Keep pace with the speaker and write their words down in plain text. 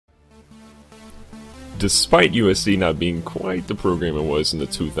Despite USC not being quite the program it was in the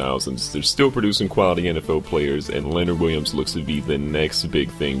 2000s, they're still producing quality NFL players, and Leonard Williams looks to be the next big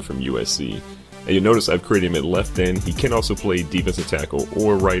thing from USC. And you'll notice I've created him at left end. He can also play defensive tackle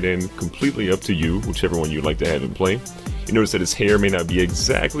or right end, completely up to you, whichever one you'd like to have him play. You notice that his hair may not be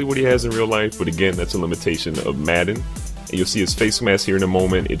exactly what he has in real life, but again, that's a limitation of Madden. And you'll see his face mask here in a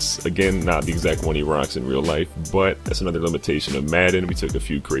moment. It's, again, not the exact one he rocks in real life, but that's another limitation of Madden. We took a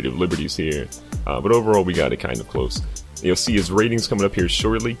few creative liberties here, but overall we got it kind of close. And you'll see his ratings coming up here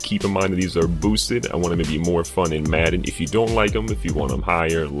shortly. Keep in mind that these are boosted. I want them to be more fun in Madden. If you don't like them, if you want them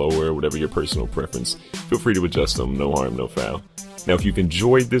higher, lower, whatever your personal preference, feel free to adjust them. No harm, no foul. Now, if you've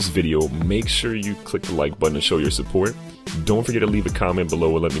enjoyed this video, make sure you click the like button to show your support. Don't forget to leave a comment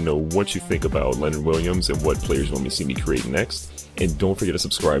below and let me know what you think about Leonard Williams and what players you want me to see me create next. And don't forget to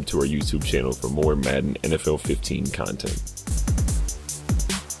subscribe to our YouTube channel for more Madden NFL 15 content.